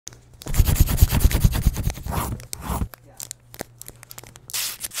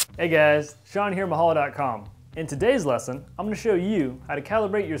Hey guys, Sean here, Mahalo.com. In today's lesson, I'm going to show you how to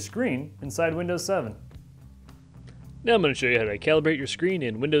calibrate your screen inside Windows 7. Now I'm going to show you how to calibrate your screen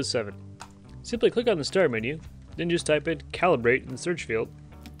in Windows 7. Simply click on the Start menu, then just type in Calibrate in the search field.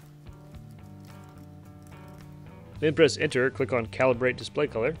 Then press Enter, click on Calibrate Display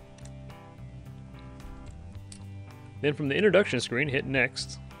Color. Then from the introduction screen, hit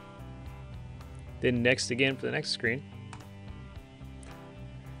Next. Then Next again for the next screen.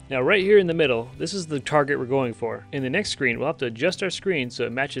 Now right here in the middle, this is the target we're going for. In the next screen, we'll have to adjust our screen so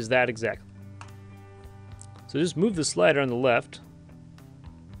it matches that exactly. So just move the slider on the left.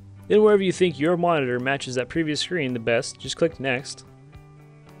 Then wherever you think your monitor matches that previous screen the best, just click Next.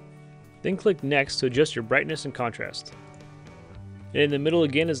 Then click Next to adjust your brightness and contrast. And in the middle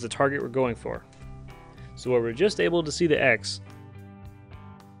again is the target we're going for. So where we're just able to see the X,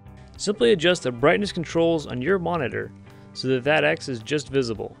 simply adjust the brightness controls on your monitor so that that X is just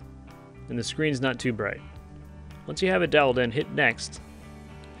visible and the screen's not too bright. Once you have it dialed in, hit Next.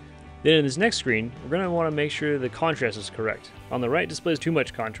 Then in this next screen, we're going to want to make sure the contrast is correct. On the right displays too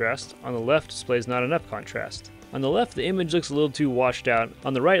much contrast, on the left displays not enough contrast. On the left the image looks a little too washed out,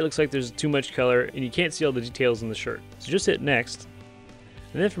 on the right it looks like there's too much color and you can't see all the details in the shirt. So just hit Next,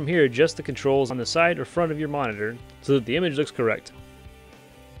 and then from here adjust the controls on the side or front of your monitor so that the image looks correct.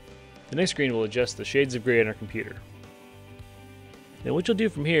 The next screen will adjust the shades of gray on our computer. Now what you'll do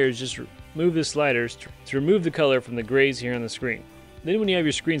from here is just move the sliders to remove the color from the grays here on the screen. Then when you have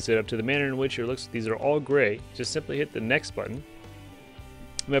your screen set up to the manner in which it looks these are all gray, just simply hit the Next button.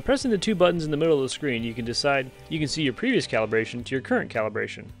 And by pressing the two buttons in the middle of the screen, you can see your previous calibration to your current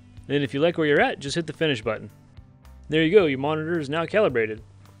calibration. And then if you like where you're at, just hit the Finish button. There you go, your monitor is now calibrated.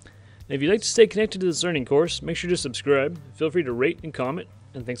 And if you'd like to stay connected to this learning course, make sure to subscribe, feel free to rate and comment,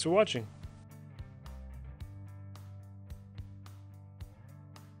 and thanks for watching.